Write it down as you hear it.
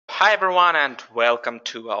Hi everyone and welcome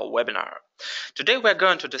to our webinar. Today we're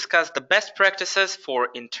going to discuss the best practices for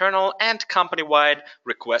internal and company-wide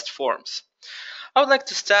request forms. I would like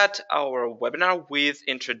to start our webinar with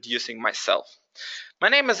introducing myself. My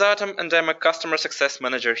name is Artem and I'm a customer success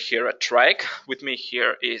manager here at Wrike. With me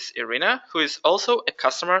here is Irina, who is also a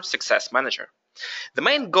customer success manager. The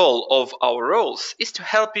main goal of our roles is to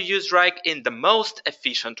help you use Wrike in the most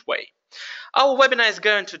efficient way. Our webinar is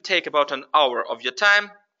going to take about an hour of your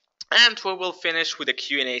time, and we will finish with a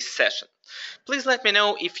Q&A session. Please let me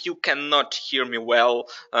know if you cannot hear me well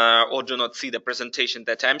or do not see the presentation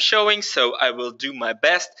that I'm showing, so I will do my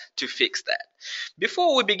best to fix that.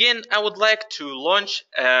 Before we begin, I would like to launch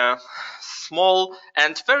a small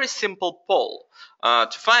and very simple poll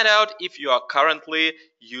to find out if you are currently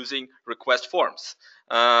using request forms.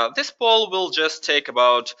 This poll will just take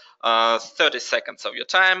about 30 seconds of your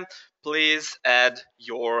time. Please add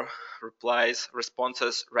your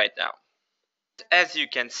responses right now. As you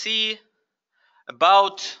can see,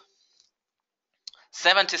 about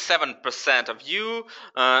 77% of you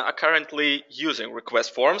are currently using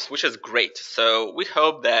request forms, which is great. So we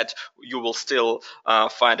hope that you will still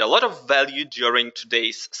find a lot of value during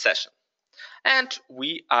today's session. And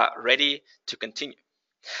we are ready to continue.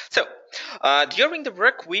 So during the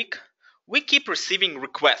work week, we keep receiving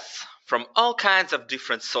requests from all kinds of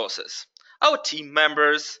different sources. Our team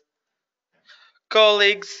members,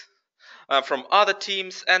 colleagues from other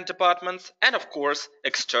teams and departments, and of course,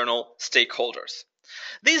 external stakeholders.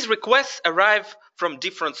 These requests arrive from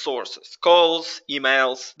different sources, calls,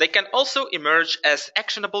 emails. They can also emerge as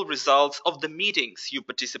actionable results of the meetings you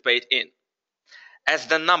participate in. As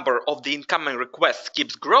the number of the incoming requests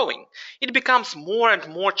keeps growing, it becomes more and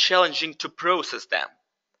more challenging to process them.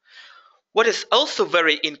 What is also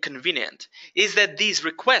very inconvenient is that these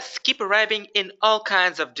requests keep arriving in all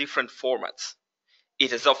kinds of different formats.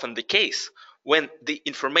 It is often the case when the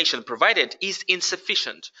information provided is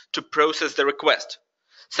insufficient to process the request,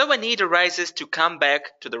 so a need arises to come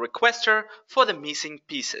back to the requester for the missing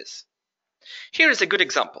pieces. Here is a good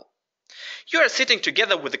example. You are sitting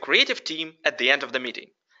together with the creative team at the end of the meeting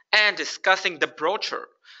and discussing the brochure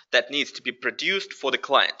that needs to be produced for the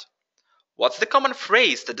client. What's the common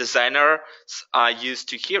phrase the designers are used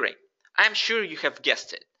to hearing? I'm sure you have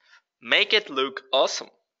guessed it. Make it look awesome.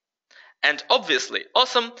 And obviously,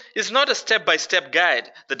 awesome is not a step-by-step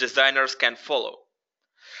guide the designers can follow.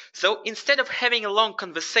 So instead of having a long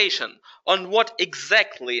conversation on what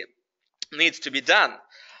exactly needs to be done,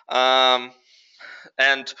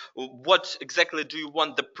 and what exactly do you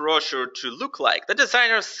want the brochure to look like, the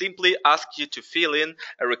designers simply ask you to fill in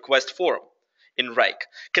a request form in Wrike,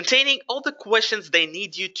 containing all the questions they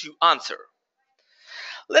need you to answer.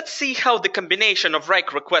 Let's see how the combination of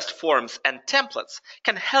Wrike request forms and templates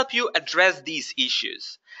can help you address these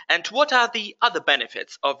issues, and what are the other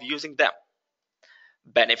benefits of using them.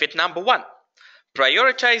 Benefit number 1.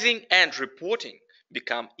 Prioritizing and reporting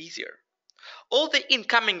become easier. All the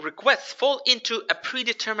incoming requests fall into a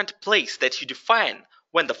predetermined place that you define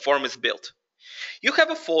when the form is built. You have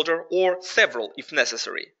a folder, or several if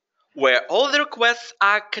necessary, where all the requests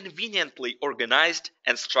are conveniently organized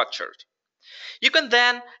and structured. You can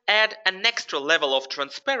then add an extra level of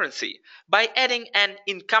transparency by adding an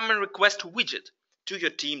incoming request widget to your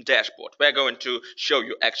team dashboard. We're going to show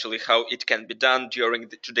you actually how it can be done during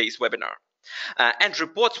today's webinar. And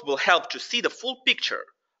reports will help to see the full picture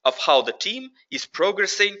of how the team is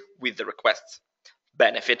progressing with the requests.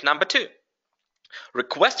 Benefit number 2.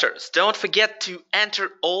 Requesters don't forget to enter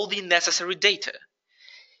all the necessary data.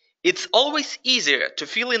 It's always easier to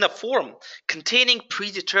fill in a form containing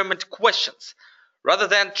predetermined questions rather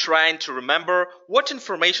than trying to remember what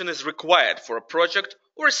information is required for a project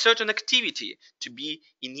or a certain activity to be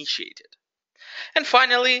initiated. And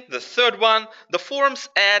finally, the third one, the forms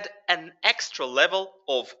add an extra level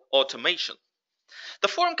of automation. The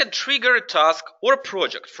form can trigger a task or a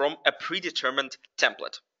project from a predetermined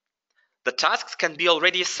template. The tasks can be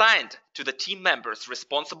already assigned to the team members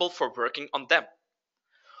responsible for working on them.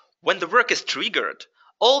 When the work is triggered,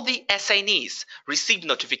 all the assignees receive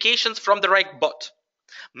notifications from the Wrike bot,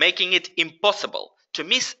 making it impossible to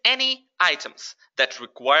miss any items that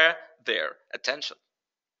require their attention.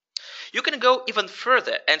 You can go even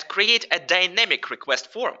further and create a dynamic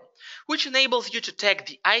request form, which enables you to tag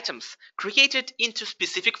the items created into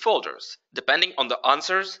specific folders, depending on the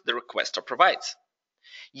answers the requester provides.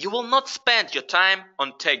 You will not spend your time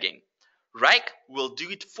on tagging. Wrike will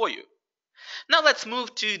do it for you. Now let's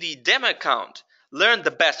move to the demo account, learn the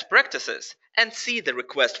best practices, and see the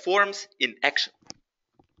request forms in action.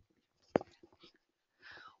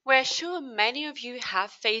 We're sure many of you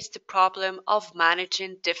have faced the problem of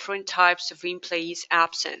managing different types of employees'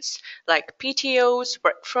 absence, like PTOs,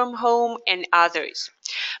 work from home, and others.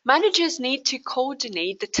 Managers need to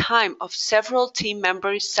coordinate the time of several team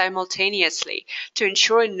members simultaneously to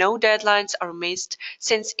ensure no deadlines are missed,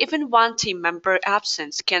 since even one team member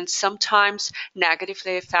absence can sometimes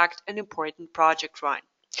negatively affect an important project run.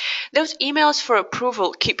 Those emails for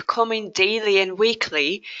approval keep coming daily and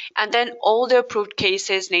weekly, and then all the approved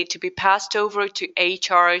cases need to be passed over to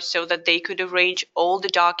HR so that they could arrange all the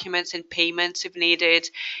documents and payments if needed.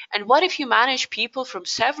 And what if you manage people from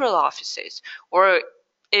several offices? Or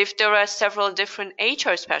if there are several different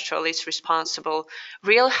HR specialists responsible?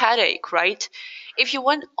 Real headache, right? If you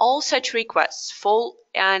want all such requests full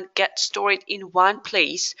and get stored in one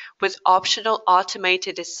place with optional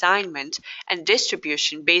automated assignment and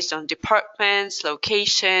distribution based on departments,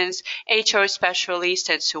 locations, HR specialists,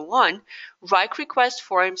 and so on, Wrike Request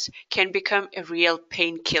Forms can become a real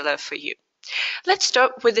painkiller for you. Let's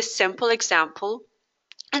start with a simple example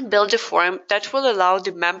and build a form that will allow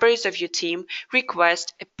the members of your team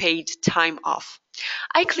request a paid time off.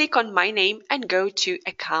 I click on my name and go to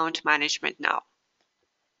Account Management now.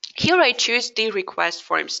 Here I choose the Request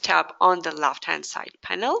Forms tab on the left-hand side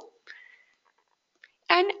panel,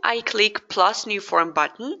 and I click plus New Form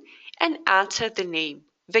button and enter the name,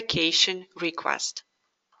 Vacation Request.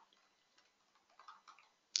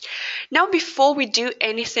 Now, before we do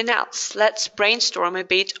anything else, let's brainstorm a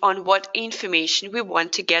bit on what information we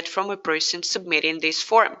want to get from a person submitting this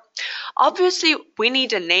form. Obviously, we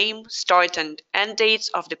need a name, start and end dates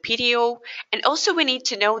of the PTO, and also we need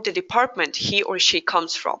to know the department he or she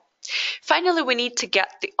comes from. Finally, we need to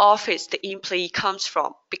get the office the employee comes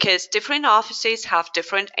from, because different offices have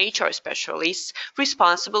different HR specialists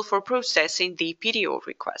responsible for processing the PTO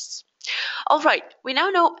requests. All right, we now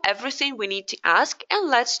know everything we need to ask, and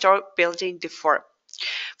let's start building the form.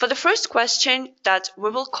 For the first question that we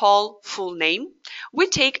will call full name, we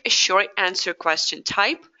take a short answer question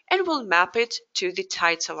type and we'll map it to the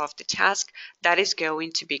title of the task that is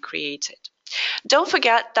going to be created. Don't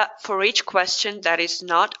forget that for each question that is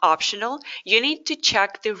not optional, you need to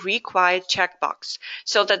check the required checkbox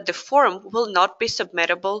so that the form will not be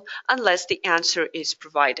submittable unless the answer is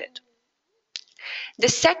provided. The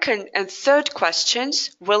second and third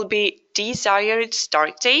questions will be desired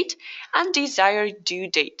start date and desired due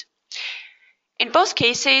date. In both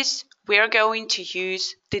cases, we are going to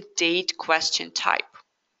use the date question type,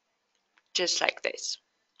 just like this.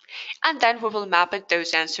 And then we will map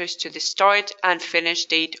those answers to the start and finish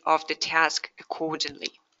date of the task accordingly.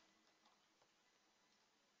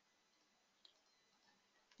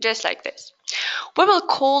 Just like this. We will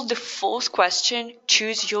call the fourth question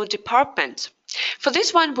Choose Your Department. For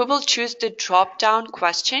this one, we will choose the drop-down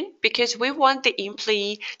question because we want the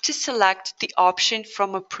employee to select the option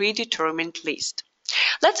from a predetermined list.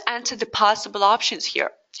 Let's enter the possible options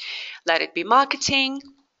here. Let it be marketing,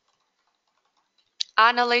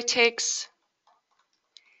 analytics,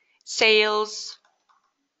 sales,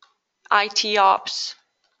 IT ops,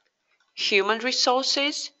 human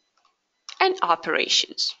resources, and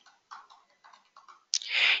operations.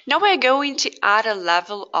 Now we're going to add a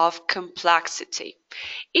level of complexity.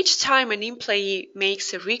 Each time an employee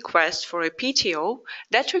makes a request for a PTO,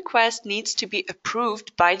 that request needs to be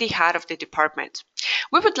approved by the head of the department.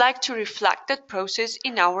 We would like to reflect that process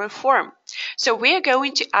in our form. So we are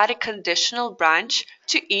going to add a conditional branch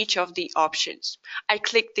to each of the options. I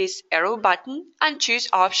click this arrow button and choose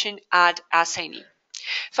option Add Assignee.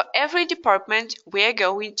 For every department, we are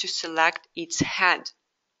going to select its head.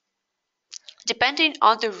 Depending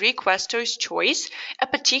on the requester's choice, a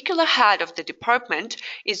particular head of the department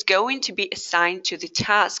is going to be assigned to the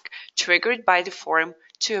task triggered by the form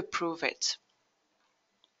to approve it.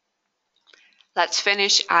 Let's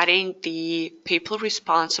finish adding the people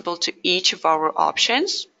responsible to each of our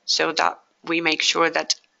options so that we make sure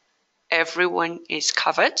that everyone is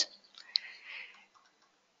covered.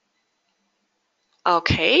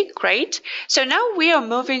 Okay, great. So now we are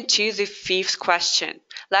moving to the fifth question.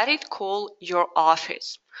 Let it call your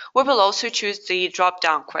office. We will also choose the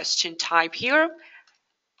drop-down question type here,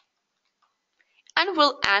 and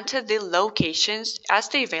we'll enter the locations as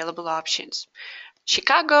the available options.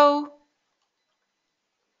 Chicago,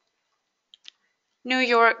 New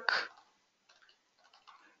York,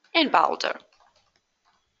 and Boulder.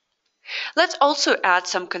 Let's also add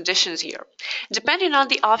some conditions here. Depending on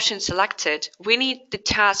the option selected, we need the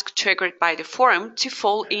task triggered by the form to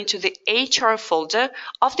fall into the HR folder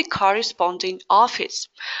of the corresponding office.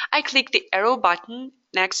 I click the arrow button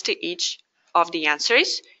next to each of the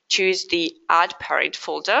answers, choose the Add Parent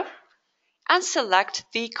folder, and select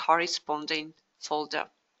the corresponding folder.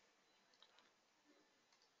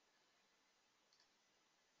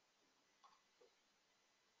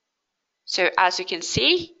 So as you can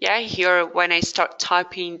see, here when I start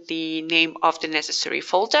typing the name of the necessary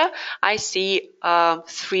folder, I see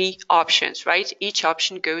 3 options, right? Each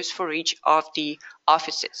option goes for each of the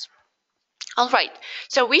offices. All right,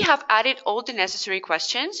 so we have added all the necessary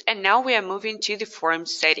questions, and now we are moving to the form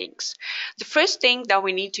settings. The first thing that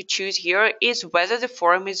we need to choose here is whether the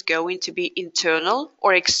form is going to be internal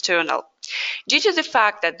or external. Due to the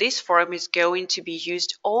fact that this form is going to be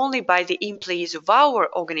used only by the employees of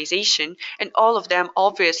our organization, and all of them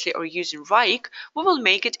obviously are using Wrike, we will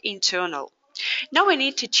make it internal. Now we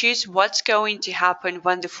need to choose what's going to happen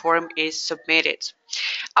when the form is submitted.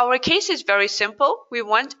 Our case is very simple. We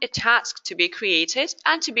want a task to be created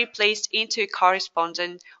and to be placed into a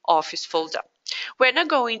corresponding office folder. We're not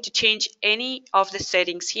going to change any of the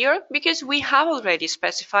settings here because we have already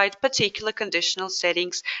specified particular conditional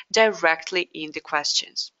settings directly in the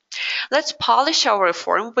questions. Let's polish our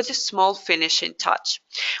form with a small finishing touch.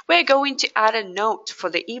 We're going to add a note for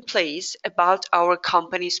the employees about our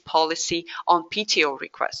company's policy on PTO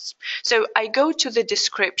requests. So I go to the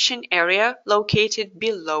description area located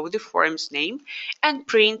below the form's name and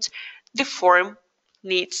print the form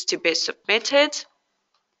needs to be submitted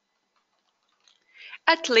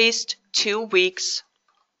at least 2 weeks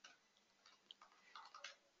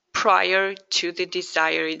prior to the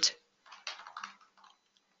desired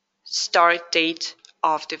start date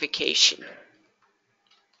of the vacation,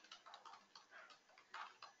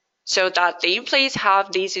 so that the employees have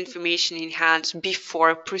this information in hand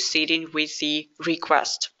before proceeding with the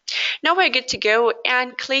request. Now we're good to go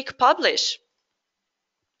and click Publish.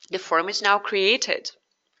 The form is now created.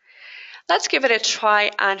 Let's give it a try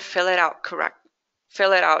and fill it out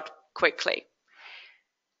quickly.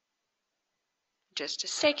 Just a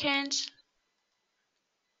second.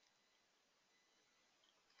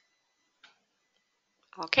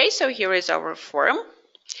 Okay, so here is our form.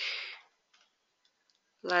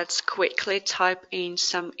 Let's quickly type in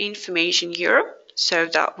some information here so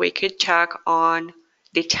that we could check on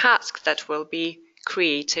the task that will be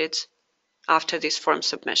created after this form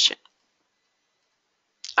submission.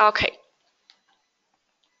 Okay.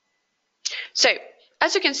 So,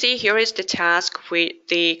 as you can see, here is the task with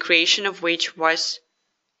the creation of which was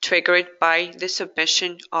triggered by the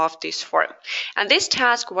submission of this form. And this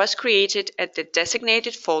task was created at the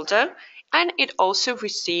designated folder, and it also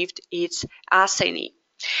received its assignee.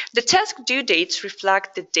 The task due dates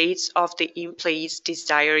reflect the dates of the employee's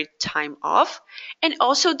desired time off, and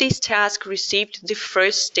also this task received the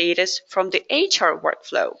first status from the HR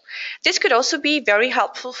workflow. This could also be very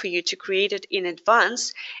helpful for you to create it in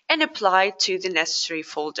advance and apply to the necessary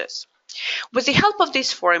folders. With the help of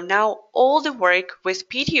this form, now all the work with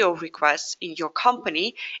PTO requests in your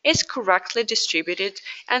company is correctly distributed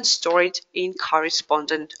and stored in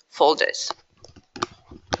correspondent folders.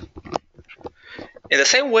 In the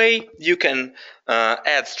same way, you can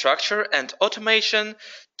add structure and automation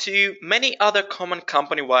to many other common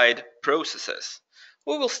company-wide processes.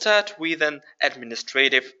 We will start with an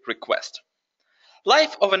administrative request.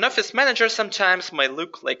 Life of an office manager sometimes may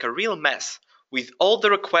look like a real mess, with all the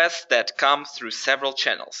requests that come through several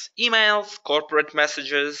channels: emails, corporate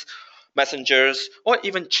messages, messengers, or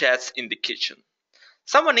even chats in the kitchen.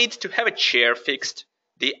 Someone needs to have a chair fixed.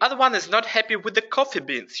 The other one is not happy with the coffee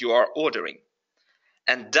beans you are ordering.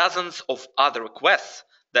 And dozens of other requests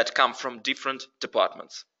that come from different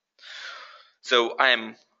departments. So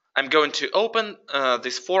I'm going to open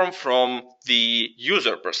this form from the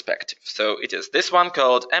user perspective. So it is this one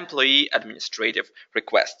called Employee Administrative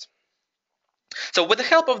Request. So with the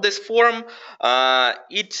help of this form,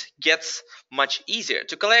 it gets much easier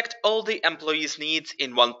to collect all the employees' needs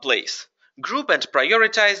in one place, group and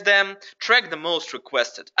prioritize them, track the most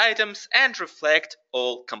requested items, and reflect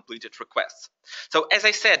all completed requests. So as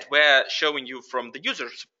I said, we're showing you from the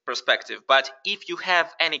user's perspective, but if you have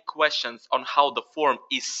any questions on how the form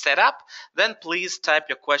is set up, then please type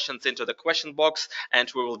your questions into the question box and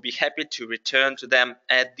we will be happy to return to them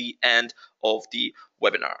at the end of the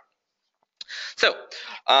webinar. So,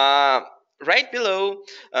 right below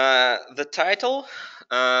the title,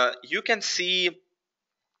 you can see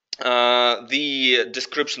the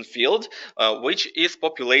description field, which is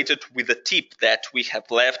populated with a tip that we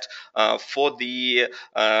have left for the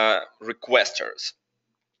requesters.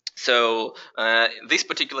 So this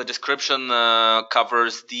particular description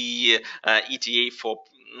covers the ETA for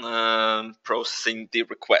processing the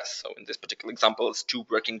request. So in this particular example, it's 2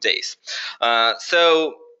 working days.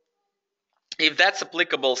 So If that's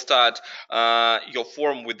applicable, start your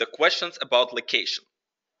form with the questions about location.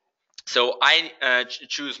 So I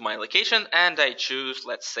choose my location and I choose,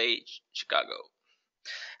 let's say, Chicago.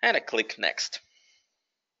 And I click next.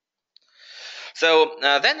 So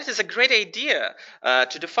then it is a great idea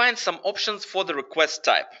to define some options for the request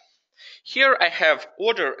type. Here I have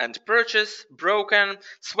order and purchase, broken,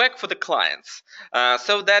 swag for the clients,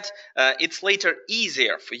 so that it's later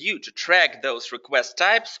easier for you to track those request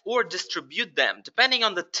types or distribute them depending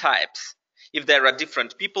on the types, if there are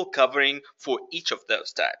different people covering for each of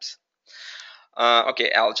those types.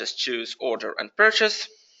 Okay, I'll just choose order and purchase.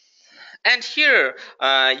 And here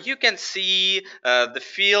you can see the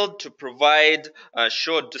field to provide a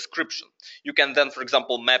short description. You can then, for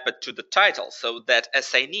example, map it to the title so that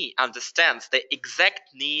assignee understands the exact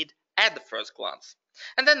need at the first glance.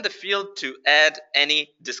 And then the field to add any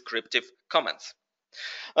descriptive comments.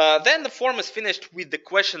 Then the form is finished with the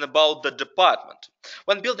question about the department.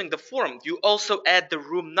 When building the form, you also add the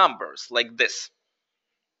room numbers like this.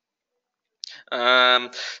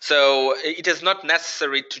 So it is not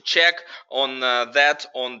necessary to check on that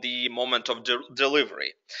on the moment of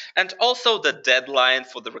delivery. And also the deadline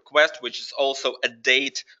for the request, which is also a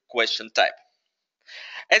date question type.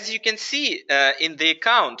 As you can see in the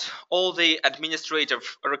account, all the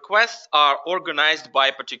administrative requests are organized by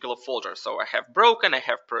a particular folder. So I have broken, I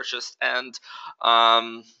have purchased, and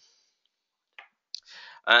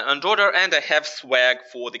order, and I have swag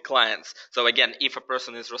for the clients. So again, if a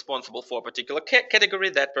person is responsible for a particular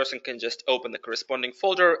category, that person can just open the corresponding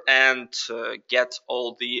folder and get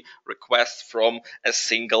all the requests from a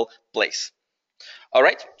single place. All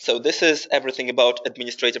right, so this is everything about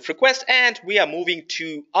administrative requests, and we are moving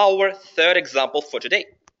to our third example for today.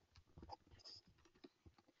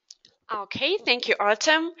 Okay, thank you,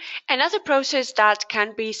 Artem. Another process that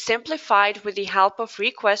can be simplified with the help of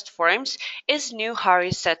request forms is new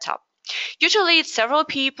hire setup. Usually it's several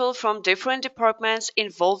people from different departments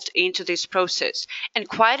involved into this process and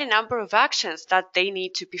quite a number of actions that they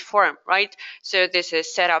need to perform, right? So this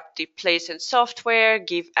is set up the place and software,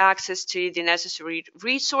 give access to the necessary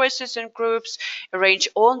resources and groups, arrange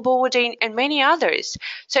onboarding, and many others.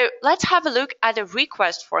 So let's have a look at a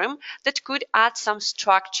request form that could add some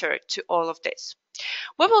structure to all of this.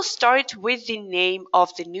 We will start with the name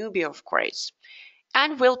of the newbie, of course,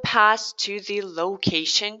 and will pass to the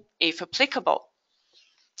location if applicable.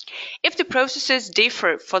 If the processes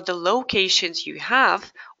differ for the locations you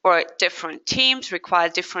have, or different teams require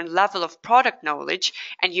different level of product knowledge,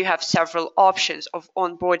 and you have several options of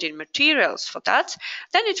onboarding materials for that,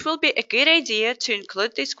 then it will be a good idea to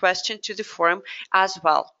include this question to the form as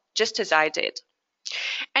well, just as I did.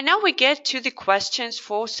 And now we get to the questions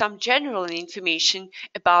for some general information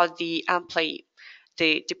about the employee.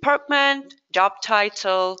 The department, job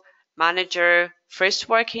title, manager, first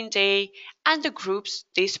working day, and the groups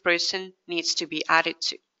this person needs to be added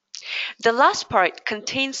to. The last part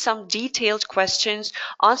contains some detailed questions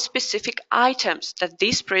on specific items that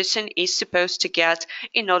this person is supposed to get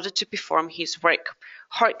in order to perform his work,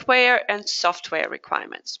 hardware and software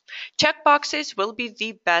requirements. Checkboxes will be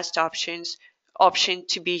the best option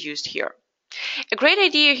to be used here. A great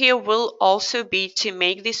idea here will also be to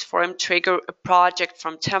make this form trigger a project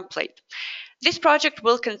from template. This project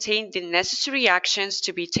will contain the necessary actions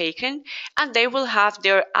to be taken, and they will have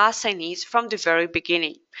their assignees from the very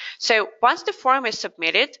beginning. So once the form is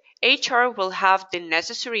submitted, HR will have the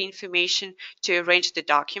necessary information to arrange the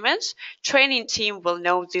documents, training team will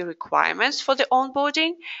know the requirements for the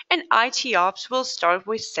onboarding, and IT ops will start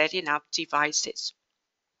with setting up devices.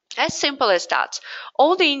 As simple as that.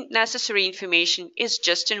 All the necessary information is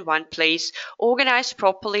just in one place, organized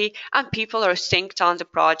properly, and people are synced on the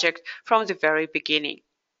project from the very beginning.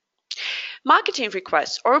 Marketing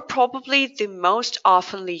requests are probably the most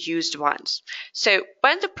oftenly used ones. So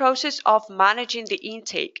when the process of managing the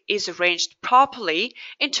intake is arranged properly,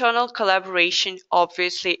 internal collaboration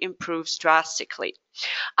obviously improves drastically.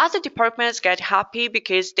 Other departments get happy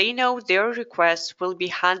because they know their requests will be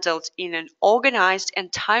handled in an organized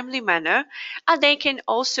and timely manner, and they can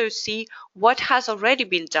also see what has already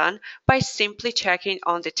been done by simply checking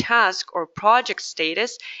on the task or project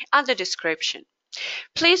status and the description.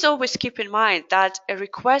 Please always keep in mind that a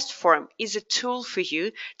request form is a tool for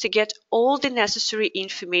you to get all the necessary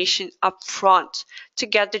information up front to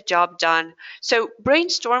get the job done. So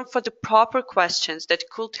brainstorm for the proper questions that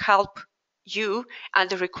could help you and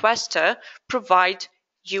the requester provide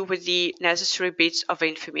you with the necessary bits of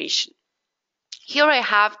information. Here I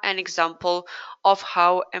have an example of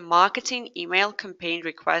how a marketing email campaign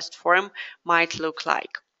request form might look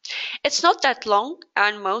like. It's not that long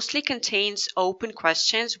and mostly contains open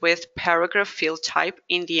questions with paragraph field type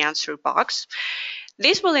in the answer box.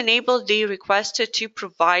 This will enable the requester to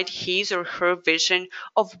provide his or her vision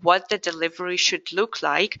of what the delivery should look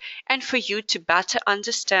like and for you to better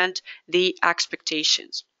understand the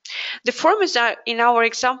expectations. The form is in our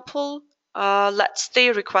example lets the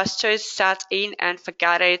requesters set in and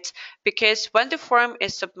forget it because when the form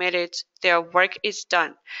is submitted, their work is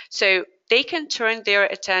done. So they can turn their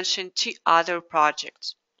attention to other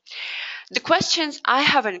projects. The questions I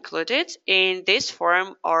have included in this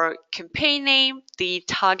form are campaign name, the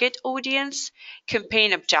target audience,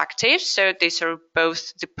 campaign objectives, so these are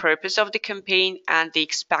both the purpose of the campaign and the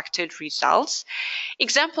expected results,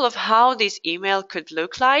 example of how this email could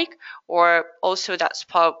look like, or also that's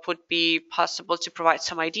would be possible to provide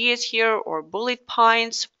some ideas here or bullet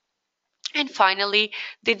points. And finally,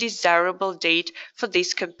 the desirable date for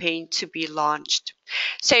this campaign to be launched.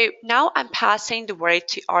 So now I'm passing the word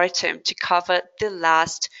to Artem to cover the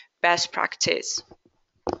last best practice.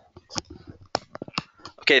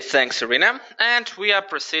 Okay, thanks, Irina. And we are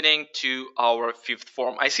proceeding to our fifth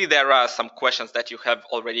form. I see there are some questions that you have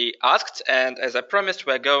already asked, and as I promised,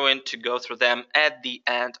 we're going to go through them at the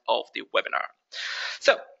end of the webinar.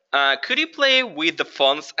 So, could you play with the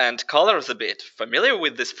fonts and colors a bit? Familiar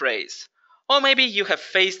with this phrase? Or maybe you have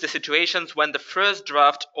faced the situations when the first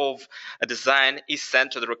draft of a design is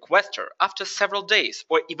sent to the requester after several days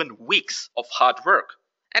or even weeks of hard work,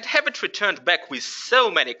 and have it returned back with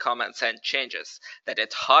so many comments and changes that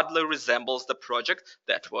it hardly resembles the project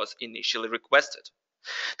that was initially requested.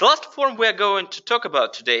 The last form we are going to talk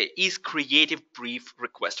about today is Creative Brief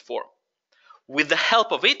Request Form. With the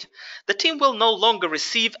help of it, the team will no longer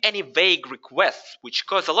receive any vague requests which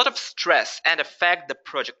cause a lot of stress and affect the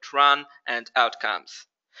project run and outcomes.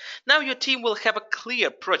 Now your team will have a clear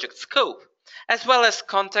project scope, as well as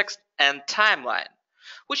context and timeline,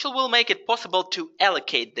 which will make it possible to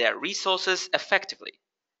allocate their resources effectively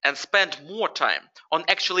and spend more time on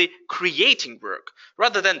actually creating work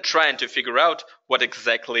rather than trying to figure out what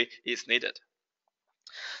exactly is needed.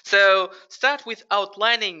 So start with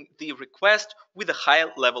outlining the request with the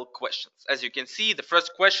high-level questions. As you can see, the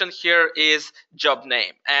first question here is job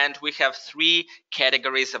name, and we have three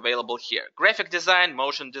categories available here: graphic design,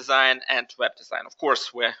 motion design, and web design. Of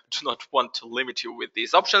course, we do not want to limit you with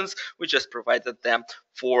these options. We just provided them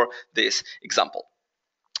for this example.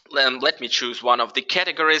 Let me choose one of the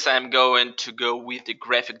categories. I'm going to go with the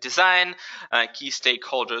graphic design. Key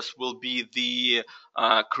stakeholders will be the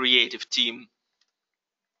creative team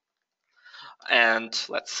and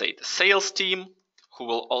let's say the sales team, who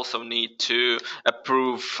will also need to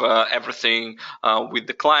approve everything with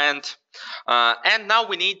the client. And now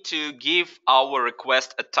we need to give our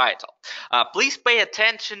request a title. Please pay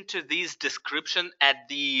attention to this description at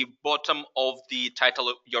the bottom of the title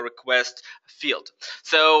of your request field.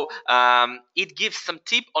 So it gives some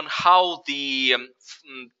tip on how the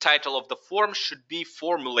title of the form should be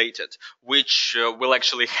formulated, which will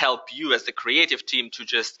actually help you as the creative team to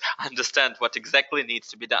just understand what exactly needs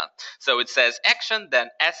to be done. So it says action, then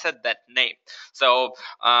asset, then name. So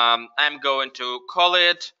I'm going to call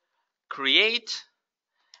it create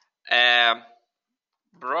a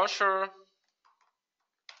brochure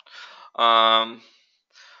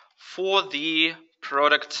for the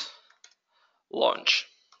product launch.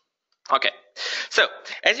 Okay, so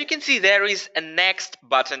as you can see, there is a next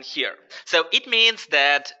button here. So it means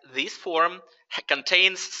that this form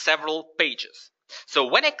contains several pages. So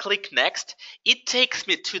when I click next, it takes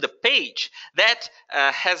me to the page that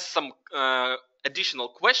has some additional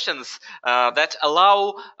questions that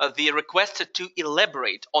allow the requester to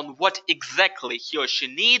elaborate on what exactly he or she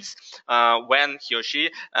needs when he or she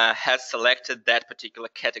has selected that particular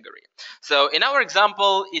category. So in our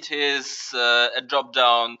example, it is a drop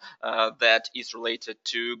down that is related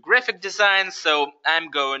to graphic design. So I'm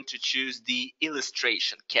going to choose the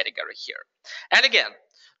illustration category here. And again,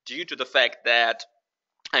 due to the fact that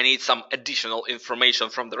I need some additional information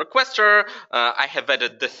from the requester, I have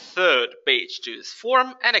added the third page to this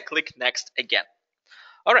form, and I click next again.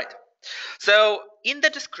 All right, so in the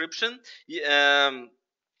description,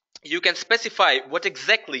 you can specify what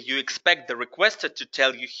exactly you expect the requester to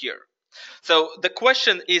tell you here. So the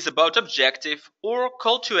question is about objective or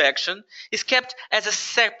call to action is kept as a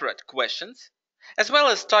separate question, as well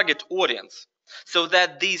as target audience, so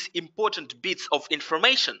that these important bits of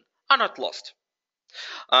information are not lost.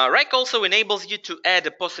 Wrike also enables you to add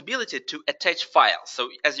a possibility to attach files. So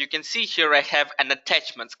as you can see here, I have an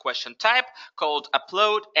attachments question type called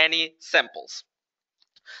upload any samples.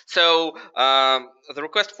 So the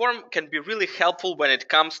request form can be really helpful when it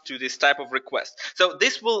comes to this type of request. So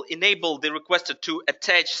this will enable the requester to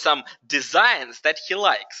attach some designs that he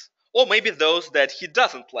likes, or maybe those that he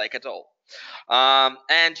doesn't like at all.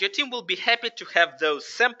 And your team will be happy to have those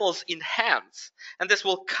samples in hands, and this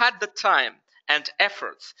will cut the time and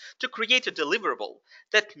efforts to create a deliverable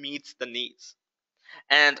that meets the needs.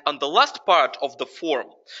 And on the last part of the form,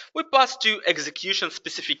 we pass to execution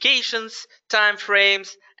specifications,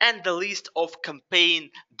 timeframes, and the list of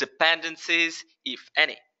campaign dependencies, if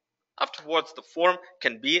any. Afterwards, the form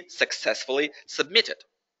can be successfully submitted.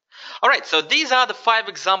 All right, so these are the 5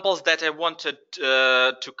 examples that I wanted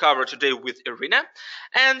to cover today with Irina,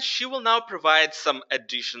 and she will now provide some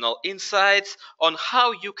additional insights on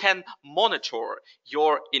how you can monitor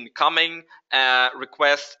your incoming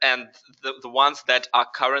requests and the ones that are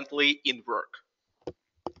currently in work.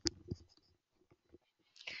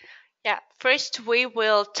 Yeah, first we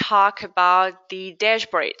will talk about the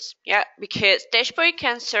dashboards. Yeah, because dashboard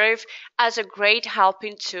can serve as a great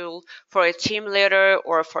helping tool for a team leader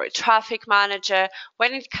or for a traffic manager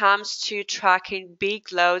when it comes to tracking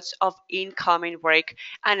big loads of incoming work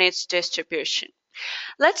and its distribution.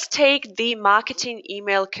 Let's take the marketing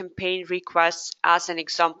email campaign requests as an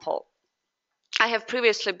example. I have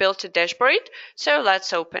previously built a dashboard, so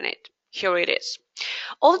let's open it. Here it is.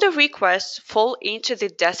 All the requests fall into the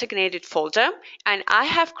designated folder, and I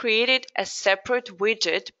have created a separate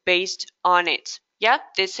widget based on it. Yeah,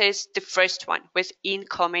 this is the first one with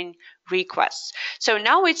incoming requests. So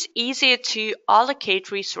now it's easier to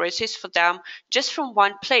allocate resources for them just from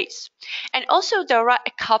one place. And also there are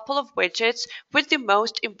a couple of widgets with the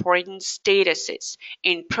most important statuses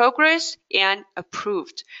in progress and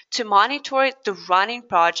approved to monitor the running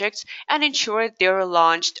projects and ensure they're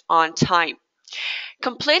launched on time.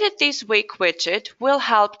 Completed this week widget will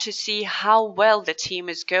help to see how well the team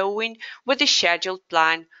is going with the scheduled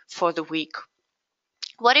plan for the week.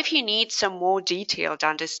 What if you need some more detailed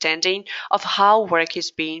understanding of how work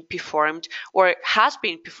is being performed or has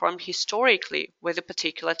been performed historically with a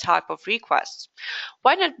particular type of request?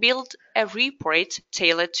 Why not build a report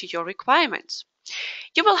tailored to your requirements?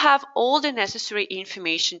 You will have all the necessary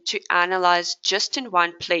information to analyze just in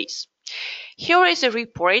one place. Here is a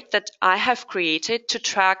report that I have created to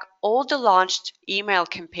track all the launched email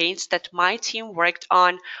campaigns that my team worked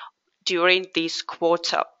on during this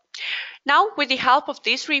quarter. Now, with the help of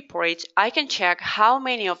this report, I can check how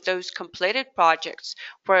many of those completed projects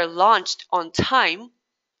were launched on time.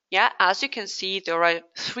 Yeah, as you can see, there are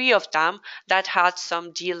 3 of them that had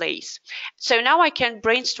some delays. So now I can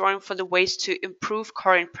brainstorm for the ways to improve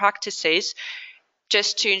current practices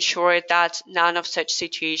just to ensure that none of such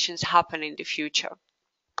situations happen in the future.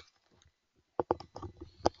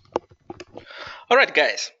 Alright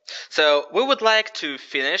guys, so we would like to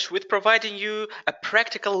finish with providing you a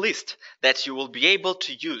practical list that you will be able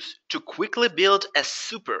to use to quickly build a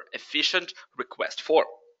super efficient request form.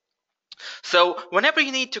 So whenever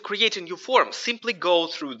you need to create a new form, simply go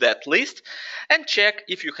through that list and check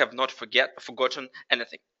if you have not forgotten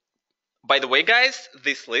anything. By the way, guys,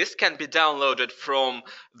 this list can be downloaded from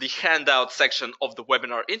the handout section of the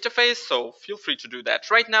webinar interface, so feel free to do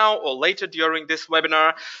that right now or later during this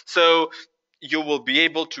webinar. So you will be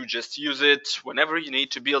able to just use it whenever you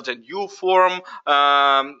need to build a new form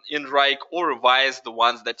in Wrike or revise the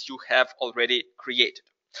ones that you have already created.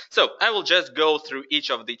 So I will just go through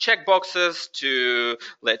each of the checkboxes to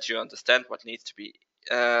let you understand what needs to be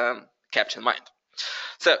kept in mind.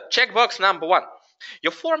 So checkbox number 1.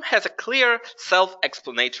 Your form has a clear,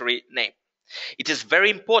 self-explanatory name. It is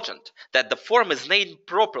very important that the form is named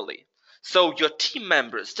properly, so your team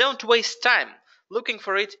members don't waste time looking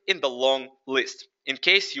for it in the long list, in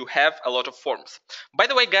case you have a lot of forms. By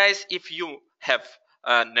the way, guys, if you have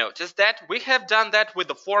noticed that, we have done that with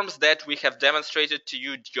the forms that we have demonstrated to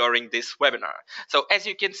you during this webinar. So as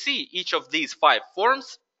you can see, each of these 5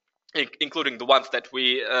 forms, including the one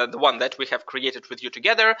that we have created with you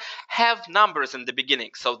together, have numbers in the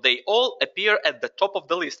beginning, so they all appear at the top of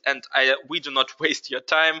the list, and we do not waste your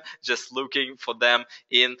time just looking for them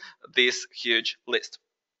in this huge list.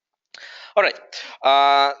 All right,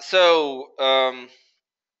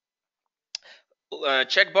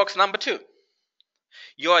 checkbox number 2.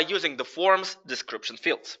 You are using the form's description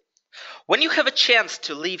fields. When you have a chance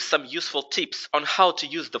to leave some useful tips on how to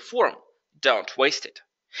use the form, don't waste it.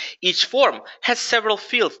 Each form has several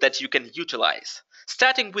fields that you can utilize,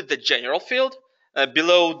 starting with the general field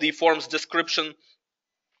below the form's description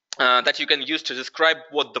that you can use to describe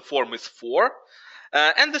what the form is for,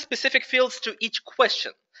 and the specific fields to each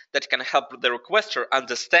question that can help the requester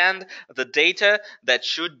understand the data that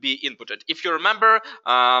should be inputted. If you remember,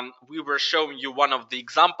 we were showing you one of the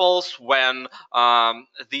examples when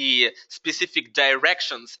the specific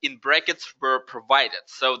directions in brackets were provided.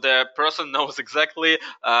 So the person knows exactly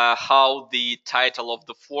how the title of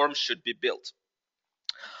the form should be built.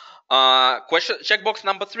 Checkbox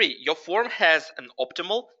number 3. Your form has an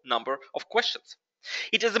optimal number of questions.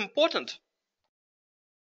 It is important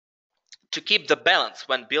to keep the balance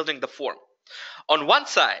when building the form. On one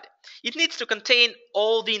side, it needs to contain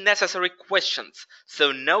all the necessary questions,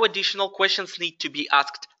 so no additional questions need to be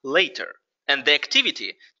asked later, and the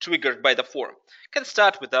activity triggered by the form can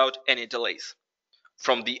start without any delays.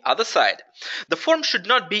 From the other side, the form should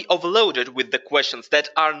not be overloaded with the questions that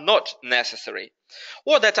are not necessary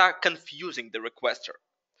or that are confusing the requester.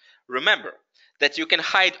 Remember that you can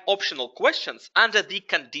hide optional questions under the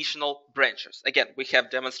conditional branches. Again, we have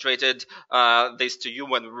demonstrated this to you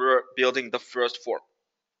when we were building the first form.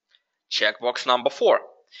 Checkbox number 4.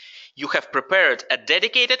 You have prepared a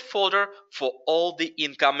dedicated folder for all the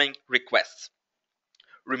incoming requests.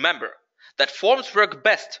 Remember that forms work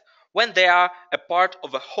best when they are a part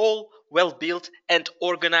of a whole, well-built and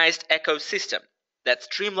organized ecosystem that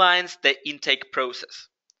streamlines the intake process.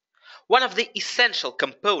 One of the essential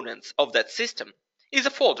components of that system is a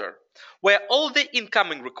folder where all the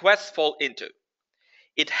incoming requests fall into.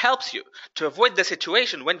 It helps you to avoid the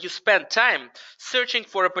situation when you spend time searching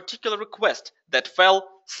for a particular request that fell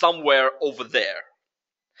somewhere over there.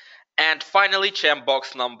 And finally,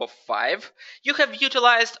 checkbox number 5, you have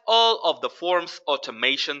utilized all of the form's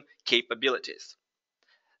automation capabilities.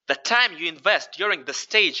 The time you invest during the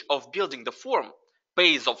stage of building the form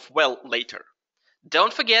pays off well later.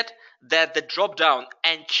 Don't forget that the drop-down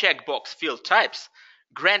and checkbox field types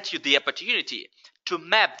grant you the opportunity to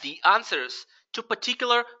map the answers to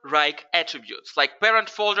particular Wrike attributes like parent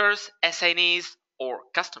folders, assignees, or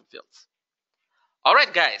custom fields.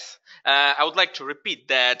 Alright guys, I would like to repeat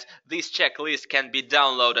that this checklist can be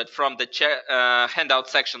downloaded from the handout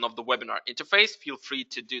section of the webinar interface. Feel free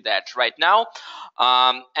to do that right now,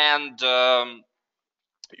 and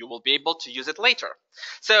you will be able to use it later.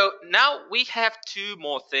 So now we have 2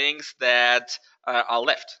 more things that are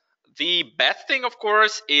left. The best thing, of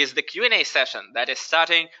course, is the Q&A session that is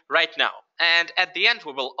starting right now. And at the end,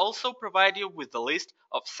 we will also provide you with the list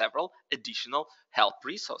of several additional help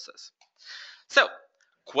resources. So,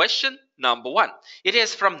 question number 1. It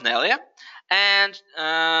is from Nelia, and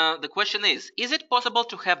the question is it possible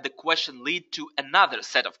to have the question lead to another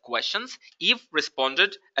set of questions if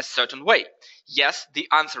responded a certain way? Yes, the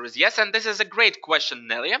answer is yes, and this is a great question,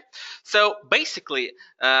 Nelia. So basically,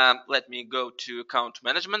 let me go to account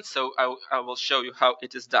management, so I will show you how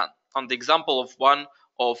it is done on the example of one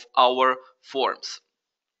of our forms.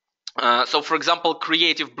 So for example,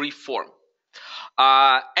 creative brief form.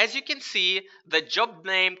 As you can see, the job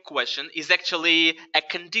name question is actually a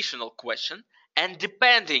conditional question, and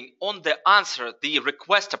depending on the answer the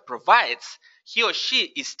requester provides, he or she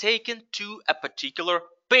is taken to a particular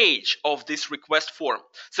page of this request form.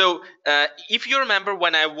 So if you remember,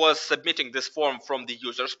 when I was submitting this form from the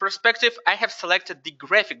user's perspective, I have selected the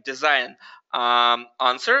graphic design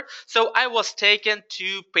answer, so I was taken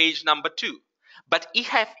to page number 2. But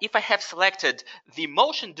if I have selected the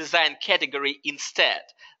motion design category instead,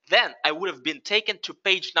 then I would have been taken to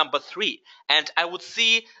page number 3, and I would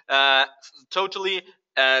see totally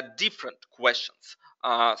different questions.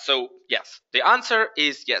 So yes, the answer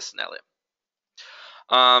is yes, Nelly.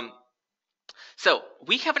 So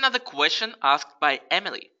we have another question asked by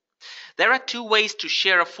Emily. There are 2 ways to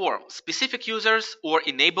share a form: specific users or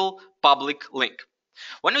enable public link.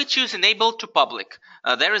 When we choose enable to public,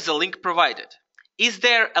 there is a link provided. Is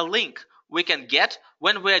there a link we can get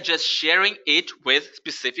when we're just sharing it with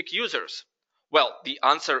specific users? Well, the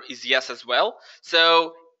answer is yes as well.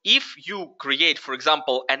 So if you create, for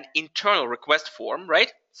example, an internal request form,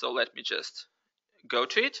 right? So let me just go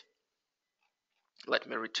to it. Let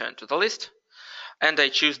me return to the list. And I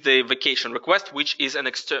choose the vacation request, which is an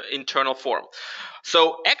internal form.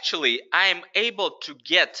 So actually, I'm able to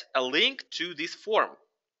get a link to this form.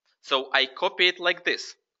 So I copy it like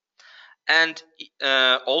this. And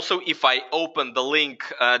also, if I open the link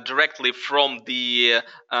directly from the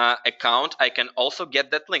account, I can also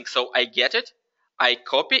get that link. So I get it, I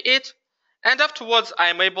copy it, and afterwards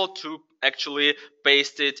I'm able to actually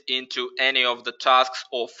paste it into any of the tasks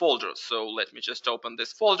or folders. So let me just open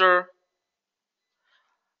this folder,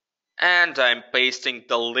 and I'm pasting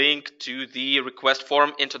the link to the request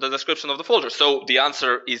form into the description of the folder. So the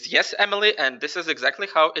answer is yes, Emily, and this is exactly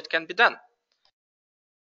how it can be done.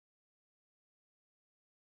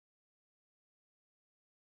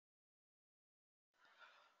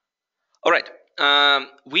 All right.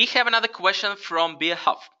 We have another question from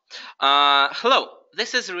Huff. Hello.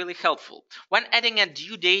 This is really helpful. When adding a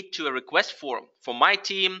due date to a request form, for my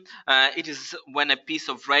team, it is when a piece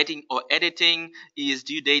of writing or editing is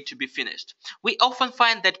due date to be finished. We often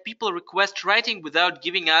find that people request writing without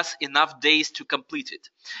giving us enough days to complete it.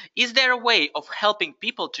 Is there a way of helping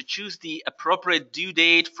people to choose the appropriate due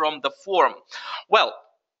date from the form? Well,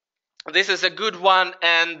 this is a good one,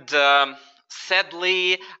 and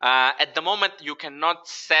sadly, at the moment, you cannot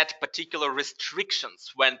set particular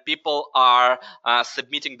restrictions when people are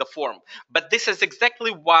submitting the form. But this is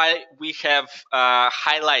exactly why we have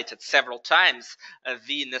highlighted several times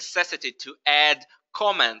the necessity to add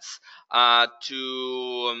comments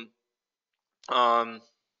to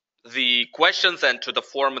the questions and to the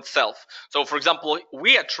form itself. So, for example,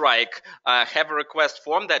 we at Wrike have a request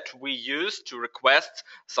form that we use to request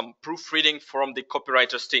some proofreading from the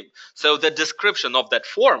copywriters team. So the description of that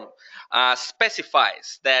form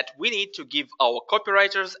specifies that we need to give our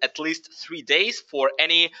copywriters at least 3 days for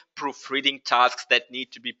any proofreading tasks that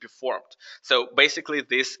need to be performed. So basically,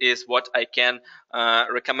 this is what I can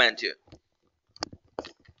recommend you.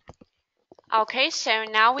 Okay, so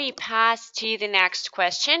now we pass to the next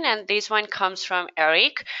question, and this one comes from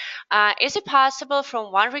Eric. Is it possible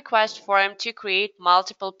from one request form to create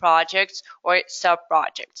multiple projects or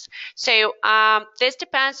sub-projects? So this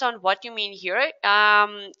depends on what you mean here.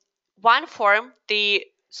 One form, the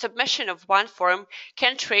submission of one form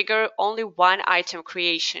can trigger only one item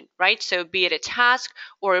creation, right? So be it a task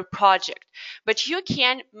or a project. But you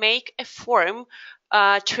can make a form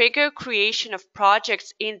trigger creation of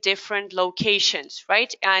projects in different locations,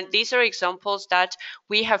 right? And these are examples that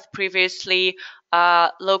we have previously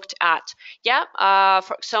looked at. Yeah,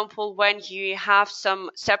 for example, when you have some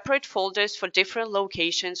separate folders for different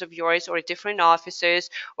locations of yours or different offices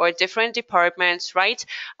or different departments, right?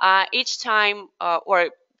 Each time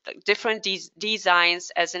or different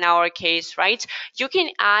designs, as in our case, right? You can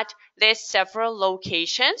add these several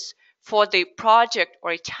locations for the project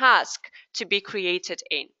or task to be created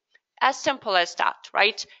in. As simple as that,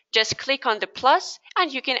 right? Just click on the plus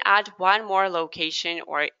and you can add one more location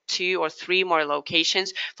or 2 or 3 more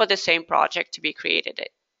locations for the same project to be created in.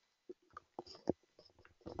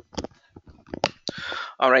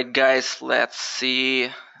 All right, guys, let's see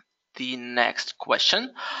the next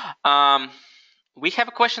question. We have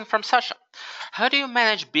a question from Sasha. How do you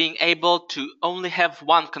manage being able to only have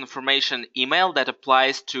one confirmation email that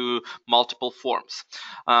applies to multiple forms?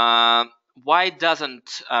 Why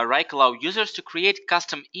doesn't Wrike allow users to create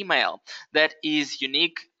custom email that is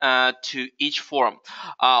unique to each form?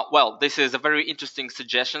 Well, this is a very interesting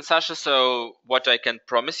suggestion, Sasha. So what I can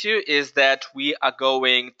promise you is that we are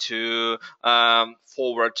going to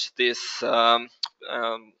forward this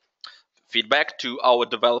feedback to our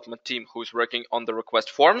development team who's working on the request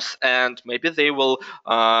forms, and maybe they will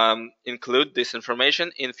include this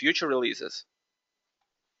information in future releases.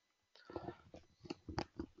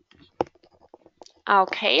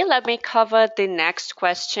 Okay, let me cover the next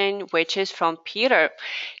question, which is from Peter.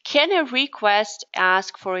 Can a request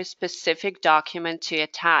ask for a specific document to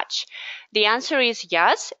attach? The answer is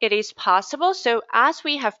yes, it is possible. So as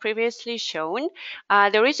we have previously shown,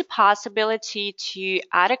 there is a possibility to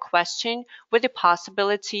add a question with a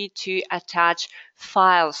possibility to attach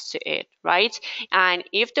files to it, right? And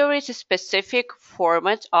if there is a specific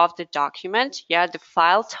format of the document, yeah, the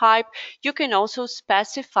file type, you can also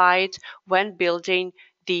specify it when building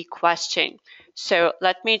the question. So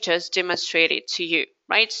let me just demonstrate it to you,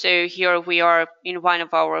 right? So here we are in one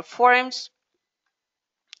of our forms.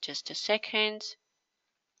 Just a second.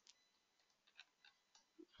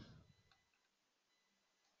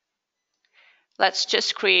 Let's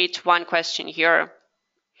just create one question here.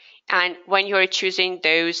 And when you're choosing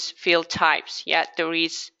those field types, yeah, there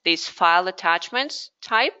is this file attachments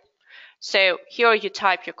type. So here you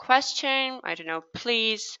type your question. I don't know,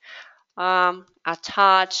 please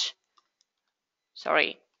attach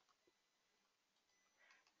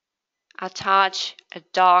a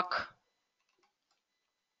doc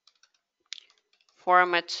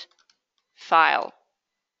format file.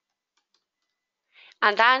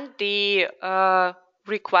 And then the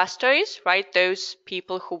requesters, right, those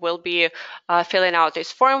people who will be filling out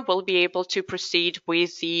this form will be able to proceed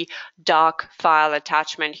with the doc file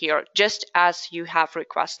attachment here, just as you have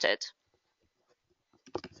requested.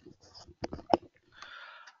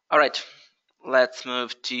 All right. let's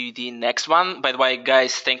move to the next one. By the way,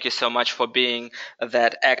 guys, thank you so much for being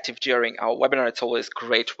that active during our webinar. It's always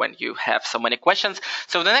great when you have so many questions.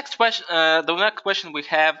 So the next question we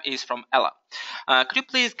have is from Ella. Could you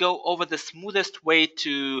please go over the smoothest way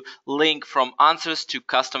to link from answers to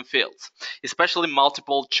custom fields, especially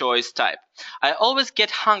multiple choice type? I always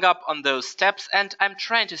get hung up on those steps, and I'm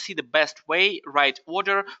trying to see the best way, right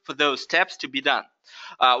order for those steps to be done.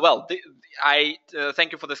 I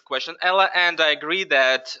thank you for this question, Ella, and I agree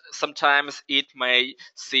that sometimes it may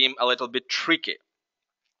seem a little bit tricky.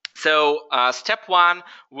 So step one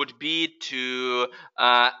would be to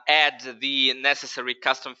add the necessary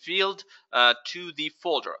custom field to the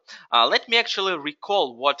folder. Let me actually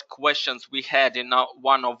recall what questions we had in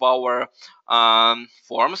one of our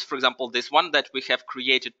forms. For example, this one that we have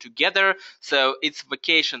created together. So it's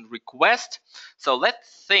vacation request. So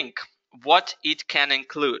let's think what it can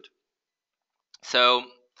include. So,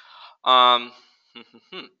 all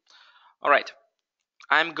right,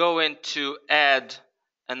 I'm going to add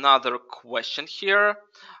another question here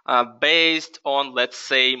based on, let's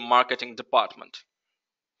say, marketing department.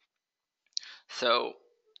 So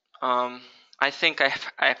I think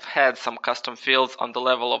I've had some custom fields on the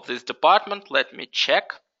level of this department. Let me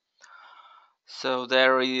check. So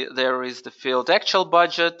there is the field actual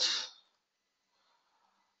budget.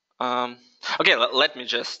 Okay, let me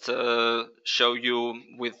just show you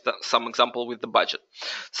with some example with the budget.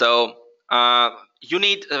 So you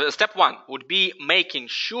need step one would be making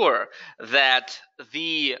sure that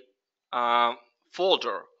the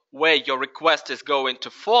folder where your request is going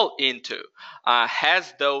to fall into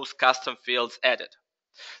has those custom fields added.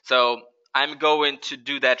 So I'm going to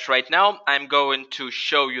do that right now. I'm going to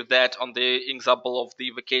show you that on the example of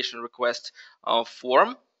the vacation request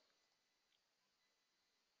form.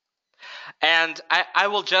 And I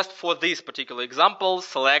will just, for this particular example,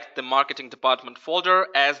 select the marketing department folder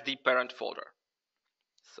as the parent folder.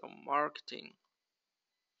 So marketing.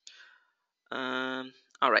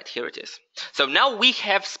 All right, here it is. So now we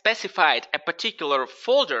have specified a particular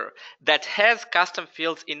folder that has custom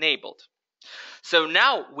fields enabled. So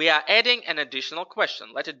now we are adding an additional question.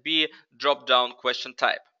 Let it be drop-down question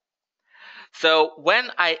type. So when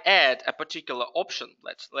I add a particular option,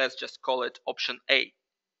 let's just call it option A.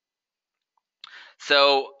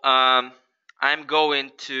 So I'm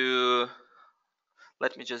going to,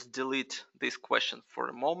 let me just delete this question for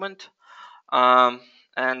a moment.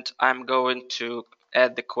 And I'm going to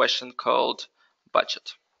add the question called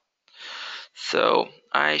budget. So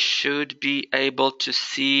I should be able to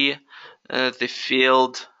see the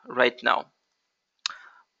field right now.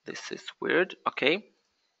 This is weird. Okay,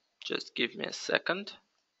 just give me a second.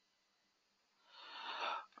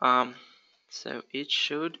 So it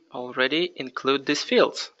should already include these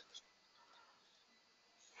fields.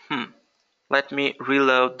 Let me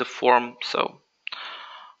reload the form so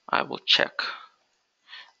I will check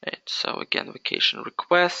it. So again, vacation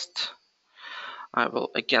request. I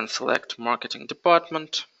will again select marketing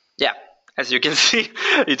department. Yeah, as you can see,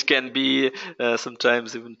 it can be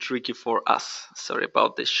sometimes even tricky for us. Sorry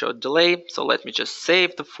about this short delay. So let me just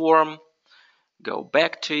save the form, go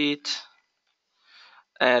back to it,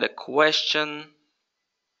 add a question,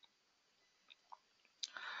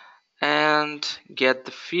 and get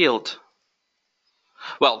the field.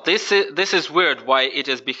 Well, this is weird why it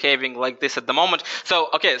is behaving like this at the moment. So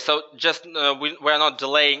okay, so just we're not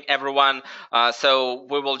delaying everyone. So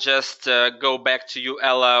we will just go back to you,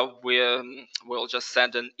 Ella. We'll just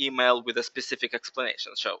send an email with a specific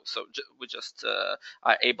explanation. So we just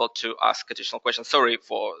are able to ask additional questions. Sorry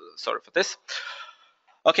for this.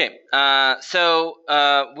 Okay, so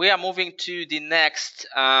we are moving to the next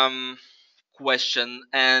question,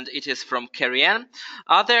 and it is from Carrie-Anne.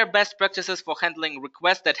 Are there best practices for handling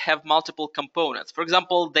requests that have multiple components? For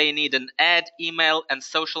example, they need an ad, email, and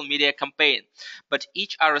social media campaign, but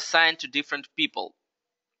each are assigned to different people.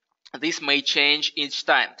 This may change each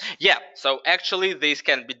time. Yeah, so actually this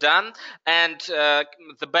can be done, and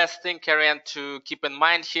the best thing, Carrie-Anne, to keep in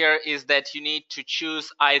mind here is that you need to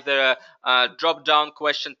choose either a drop-down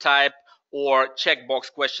question type or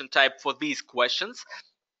checkbox question type for these questions.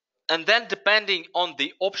 And then depending on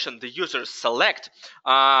the option the users select,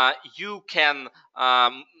 you can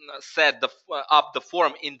set up the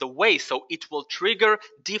form in the way so it will trigger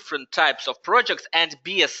different types of projects and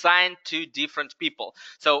be assigned to different people.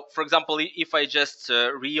 So for example, if I just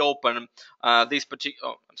reopen this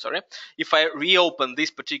particular, if I reopen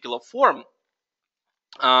this particular form,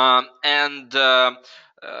 and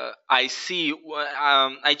I see,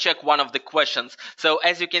 I check one of the questions. So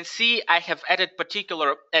as you can see, I have added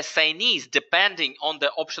particular assignees depending on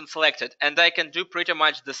the option selected, and I can do pretty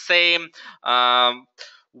much the same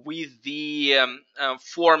with the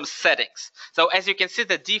form settings. So as you can see,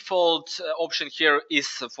 the default option here is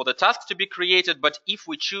for the task to be created, but if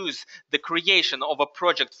we choose the creation of a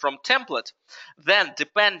project from template, then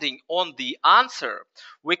depending on the answer,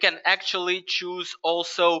 we can actually choose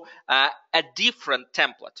also a different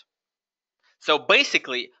template. So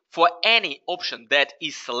basically, for any option that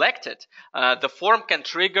is selected, the form can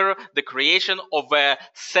trigger the creation of a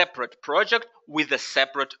separate project with a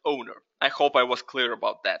separate owner. I hope I was clear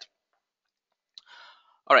about that.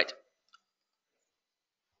 All right.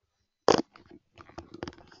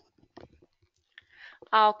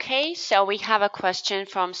 Okay, so we have a question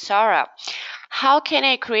from Sarah. How can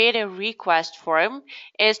I create a request form?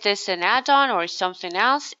 Is this an add-on or something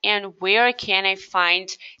else? And where can I find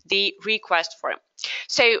the request form?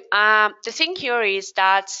 So the thing here is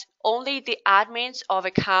that only the admins of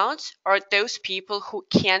accounts are those people who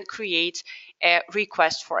can create a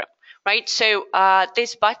request form. Right, so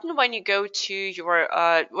this button, when you go to your,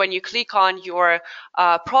 when you click on your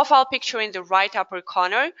profile picture in the right upper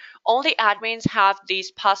corner, only admins have this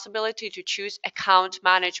possibility to choose account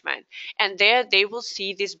management, and there they will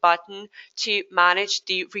see this button to manage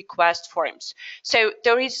the request forms. So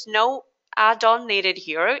there is no add-on needed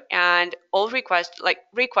here, and all request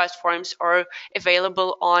forms are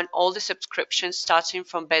available on all the subscriptions starting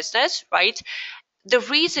from business, right? The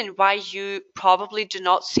reason why you probably do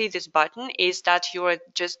not see this button is that you are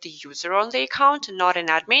just the user on the account, not an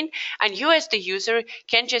admin, and you as the user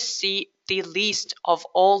can just see the list of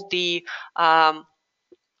all the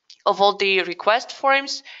request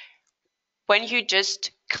forms when you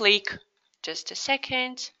just click. Just a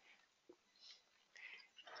second.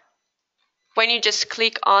 When you just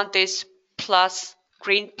click on this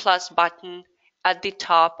green plus button at the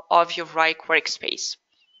top of your Wrike workspace.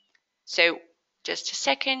 So just a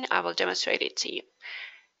second, I will demonstrate it to you.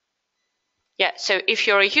 Yeah, so if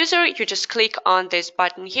you're a user, you just click on this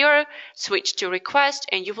button here, switch to request,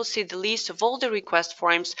 and you will see the list of all the request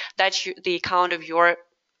forms that the account of your,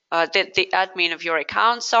 the admin of your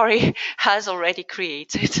account, sorry, has already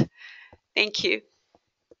created. Thank you.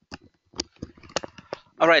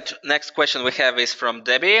 All right, next question we have is from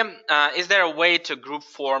Debbie. Is there a way to group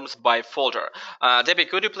forms by folder? Debbie,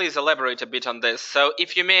 could you please elaborate a bit on this? So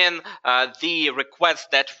if you mean the requests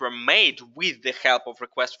that were made with the help of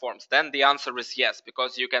request forms, then the answer is yes,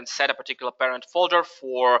 because you can set a particular parent folder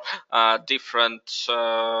for different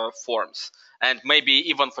forms, and maybe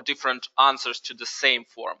even for different answers to the same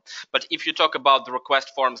form. But if you talk about the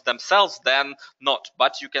request forms themselves, then not.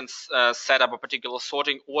 But you can set up a particular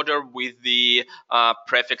sorting order with the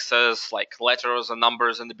prefixes like letters and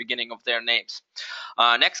numbers in the beginning of their names.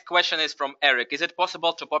 Next question is from Eric. Is it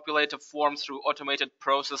possible to populate a form through automated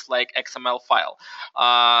process like XML file?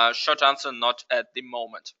 Short answer, not at the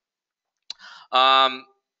moment.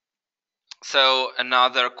 So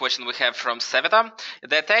another question we have from Savita.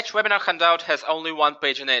 The attached webinar handout has only one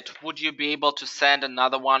page in it. Would you be able to send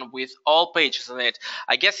another one with all pages in it?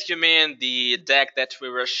 I guess you mean the deck that we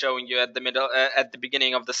were showing you at the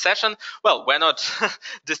beginning of the session. Well, we're not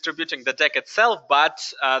distributing the deck itself, but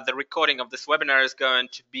the recording of this webinar is going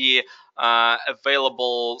to be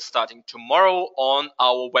available starting tomorrow on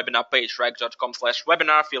our webinar page,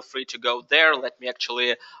 wrike.com/webinar. Feel free to go there. Let me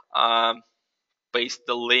actually paste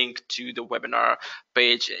the link to the webinar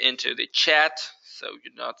page into the chat so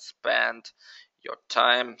you not spend your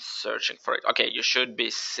time searching for it. Okay, you should be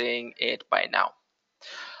seeing it by now.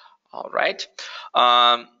 All right.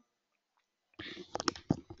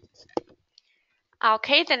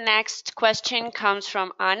 Okay, the next question comes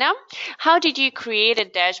from Anna. How did you create a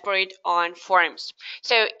dashboard on Forms?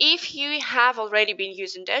 So if you have already been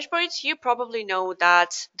using dashboards, you probably know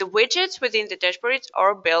that the widgets within the dashboards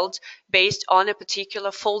are built based on a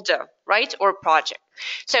particular folder, right, or project.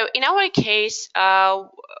 So in our case,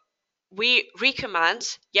 we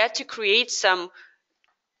recommend to create some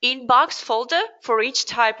inbox folder for each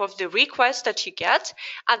type of the request that you get.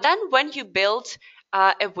 And then when you build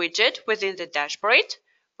a widget within the dashboard,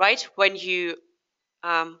 right? When you,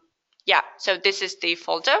 so this is the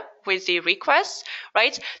folder with the requests,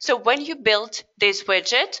 right? So when you build this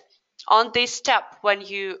widget on this step, when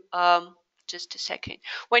you, just a second,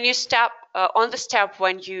 when you on the step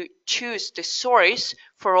when you choose the source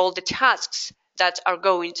for all the tasks that are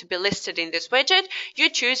going to be listed in this widget, you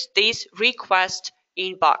choose this request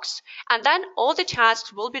inbox. And then all the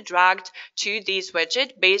tasks will be dragged to this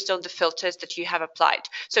widget based on the filters that you have applied.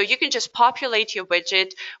 So you can just populate your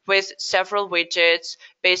widget with several widgets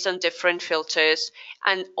based on different filters,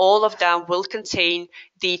 and all of them will contain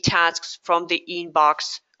the tasks from the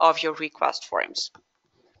inbox of your request forms.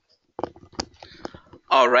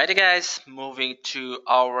 Alrighty guys, moving to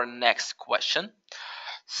our next question.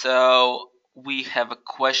 So we have a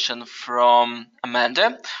question from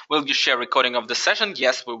Amanda. Will you share recording of the session?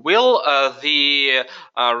 Yes, we will. The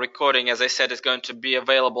recording, as I said, is going to be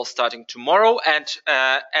available starting tomorrow, and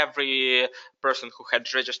every person who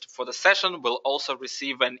had registered for the session will also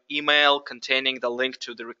receive an email containing the link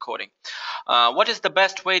to the recording. What is the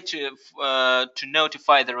best way to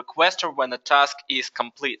notify the requester when a task is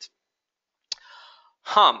complete?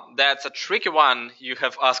 That's a tricky one you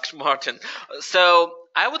have asked, Martin. So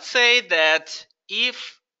I would say that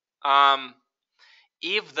if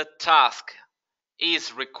the task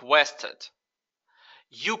is requested,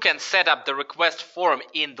 you can set up the request form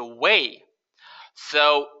in the way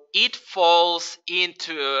so it falls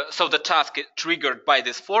into, so the task triggered by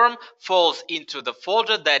this form falls into the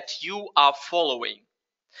folder that you are following.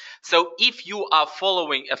 So if you are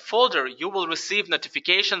following a folder, you will receive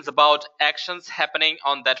notifications about actions happening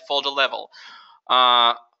on that folder level.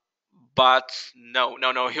 But no,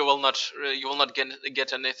 you will not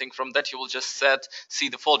get anything from that. You will just see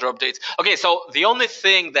the folder updates. Okay, so the only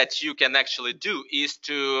thing that you can actually do is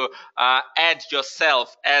to add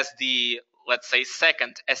yourself as the, let's say,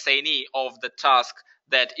 second assignee of the task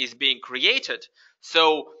that is being created.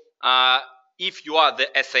 So if you are the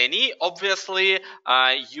assignee, obviously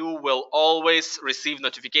you will always receive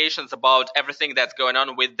notifications about everything that's going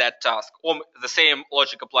on with that task. Or the same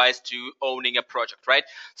logic applies to owning a project, right?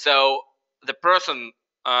 So the person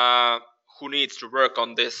who needs to work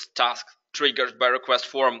on this task triggered by request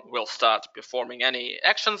form will start performing any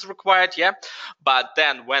actions required, yeah? But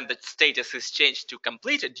then when the status is changed to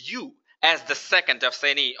completed, you, as the second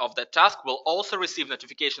assignee of the task, will also receive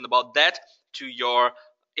notification about that to your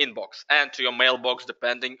inbox and to your mailbox,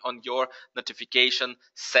 depending on your notification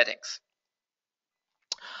settings.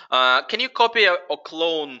 Can you copy or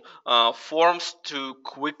clone forms to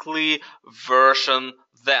quickly version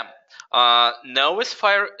them? No, as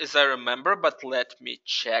far as I remember, but let me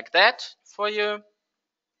check that for you.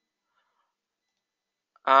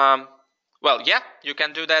 Well, yeah, you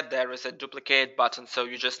can do that. There is a duplicate button, so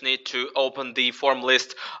you just need to open the form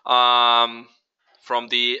list from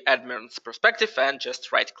the admin's perspective and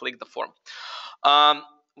just right-click the form.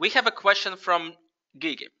 We have a question from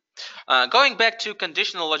Gigi. Going back to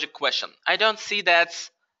conditional logic question, I don't see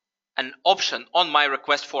that's an option on my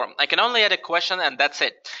request form. I can only add a question and that's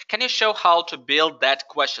it. Can you show how to build that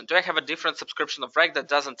question? Do I have a different subscription of Wrike that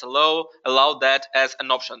doesn't allow that as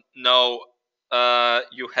an option? No,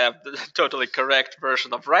 you have the totally correct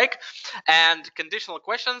version of Wrike. And conditional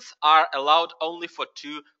questions are allowed only for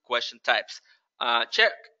two question types: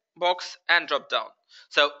 check box and drop down.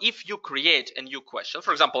 So if you create a new question,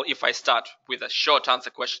 for example, if I start with a short answer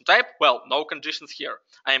question type, well, no conditions here.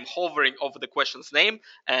 I am hovering over the question's name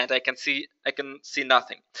and I can see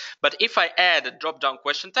nothing. But if I add a drop down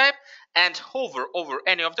question type and hover over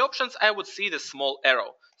any of the options, I would see the small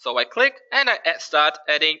arrow. So I click and I start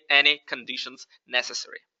adding any conditions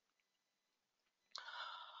necessary.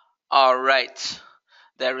 All right,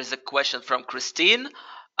 there is a question from Christine.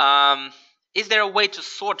 Is there a way to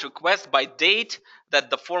sort requests by date that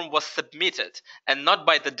the form was submitted and not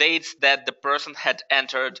by the dates that the person had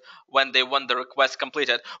entered when they want the request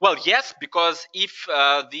completed? Well, yes, because if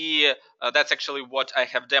that's actually what I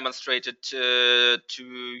have demonstrated to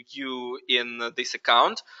you in this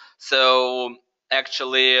account. So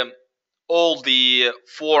actually all the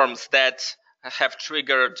forms that have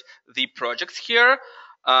triggered the projects here,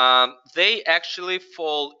 they actually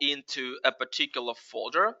fall into a particular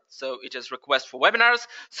folder. So it is request for webinars.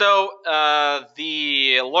 So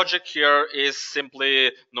the logic here is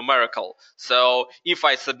simply numerical. So if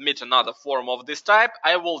I submit another form of this type,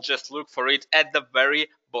 I will just look for it at the very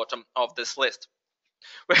bottom of this list.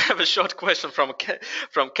 We have a short question from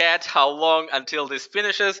Kat. How long until this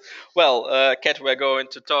finishes? Well, Kat, we're going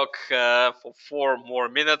to talk for 4 more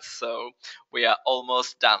minutes, so we are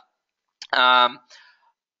almost done.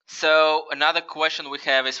 So another question we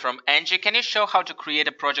have is from Angie. Can you show how to create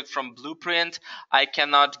a project from Blueprint? I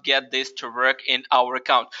cannot get this to work in our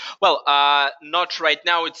account. Well, not right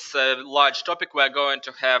now. It's a large topic. We're going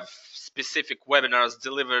to have specific webinars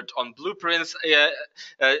delivered on Blueprints.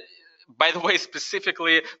 By the way,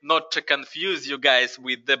 specifically not to confuse you guys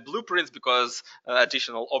with the Blueprints, because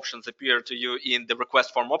additional options appear to you in the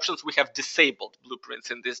request form options. We have disabled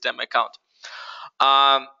Blueprints in this demo account.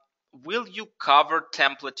 will you cover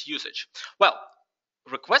template usage? Well,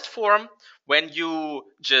 request form, when you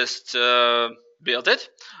just build it,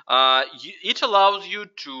 it allows you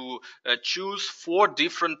to choose 4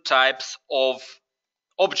 different types of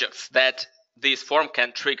objects that this form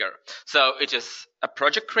can trigger. So it is a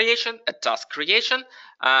project creation, a task creation,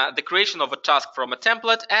 the creation of a task from a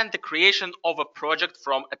template, and the creation of a project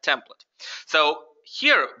from a template. So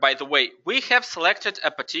here, by the way, we have selected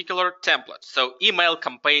a particular template, so email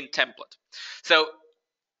campaign template. So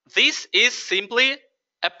this is simply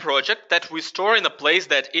a project that we store in a place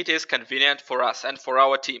that it is convenient for us and for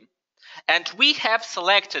our team. And we have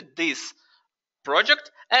selected this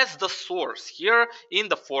project as the source here in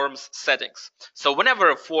the forms settings. So whenever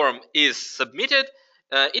a form is submitted,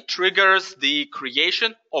 it triggers the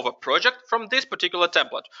creation of a project from this particular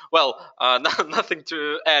template. Well, nothing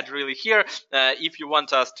to add really here. If you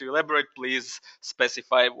want us to elaborate, please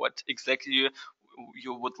specify what exactly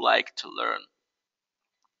you would like to learn.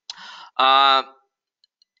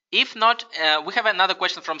 If not, we have another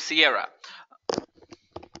question from Sierra.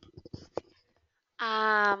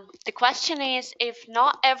 The question is, if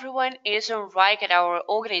not everyone is on Wrike at our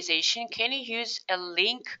organization, can you use a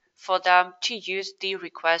link for them to use the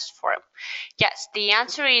request form? Yes, the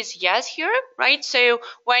answer is yes here, right? So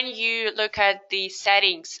when you look at the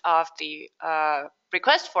settings of the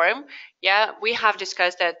request form, yeah, we have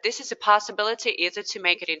discussed that this is a possibility either to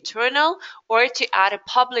make it internal or to add a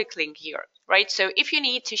public link here, right? So if you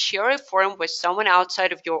need to share a form with someone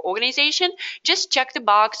outside of your organization, just check the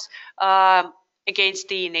box against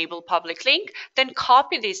the enable public link, then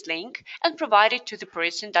copy this link and provide it to the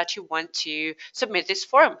person that you want to submit this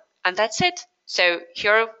form. And that's it. So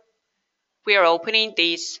here we are opening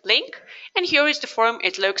this link, and here is the form.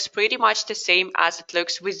 It looks pretty much the same as it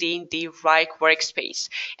looks within the Wrike workspace.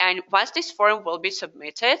 And once this form will be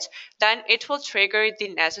submitted, then it will trigger the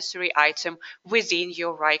necessary item within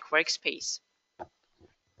your Wrike workspace.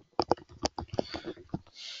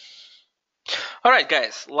 All right,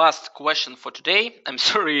 guys, last question for today. I'm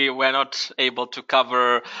sorry we're not able to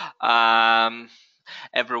cover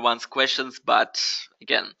everyone's questions, but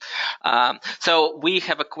again, so we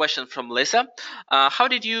have a question from Lisa. How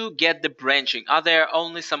did you get the branching? Are there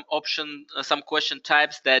only some question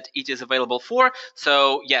types that it is available for?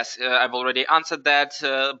 So yes, I've already answered that.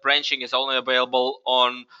 Branching is only available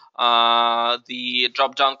on the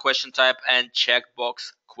drop-down question type and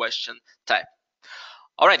checkbox question type.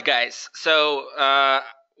 All right, guys, so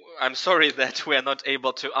I'm sorry that we are not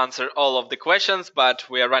able to answer all of the questions, but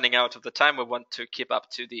we are running out of the time. We want to keep up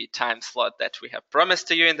to the time slot that we have promised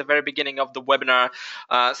to you in the very beginning of the webinar.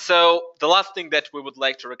 So the last thing that we would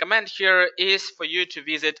like to recommend here is for you to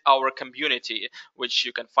visit our community, which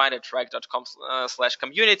you can find at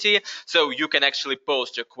wrike.com/community. So you can actually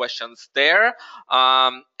post your questions there,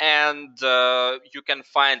 and you can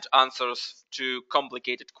find answers to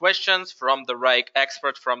complicated questions from the Wrike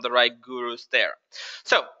expert, from the Wrike gurus there.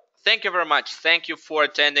 So thank you very much. Thank you for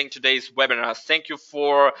attending today's webinar. Thank you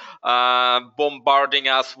for bombarding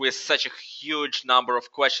us with such a huge number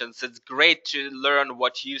of questions. It's great to learn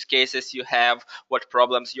what use cases you have, what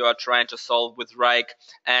problems you are trying to solve with Wrike,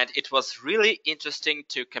 and it was really interesting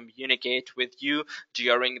to communicate with you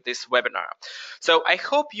during this webinar. So I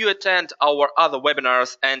hope you attend our other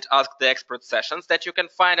webinars and ask the expert sessions that you can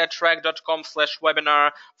find at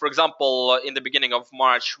wrike.com/webinar. For example, in the beginning of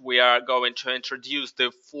March, we are going to introduce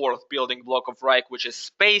the 4th building block of Wrike, which is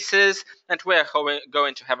spaces, and we are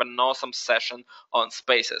going to have an awesome session on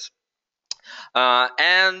spaces.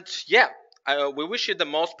 And yeah, we wish you the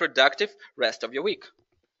most productive rest of your week.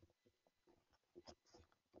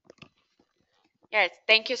 Yes,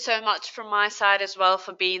 thank you so much from my side as well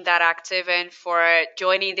for being that active and for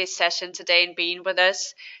joining this session today and being with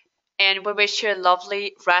us. And we wish you a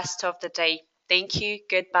lovely rest of the day. Thank you.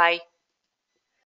 Goodbye.